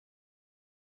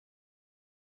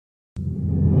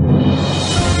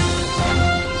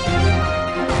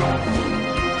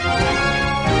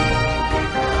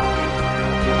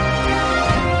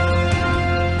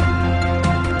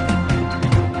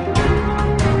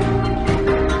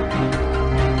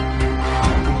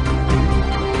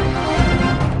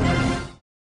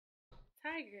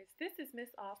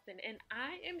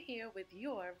am here with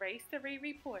your Race to Read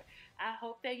report. I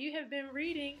hope that you have been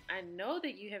reading. I know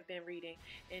that you have been reading.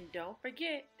 And don't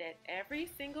forget that every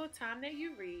single time that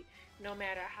you read, no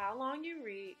matter how long you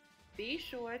read, be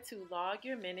sure to log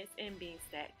your minutes in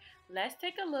Beanstack. Let's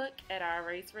take a look at our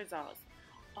race results.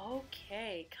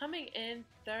 Okay, coming in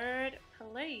third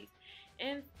place.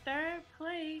 In third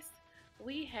place,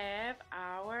 we have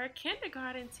our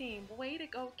kindergarten team. Way to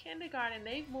go, kindergarten.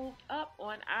 They've moved up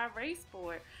on our race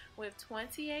board with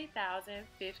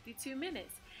 28,052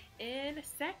 minutes. In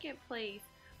second place,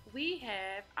 we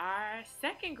have our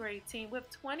second grade team with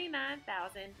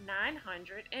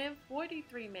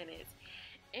 29,943 minutes.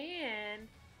 And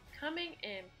coming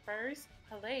in first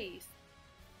place,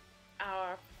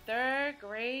 our third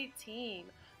grade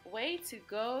team. Way to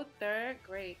go, third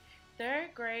grade.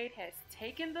 Third grade has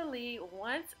taken the lead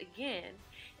once again,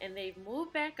 and they've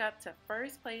moved back up to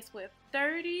first place with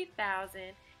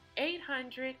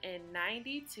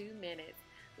 30,892 minutes.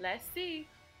 Let's see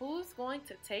who's going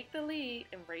to take the lead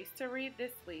in Race to Read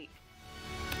this week.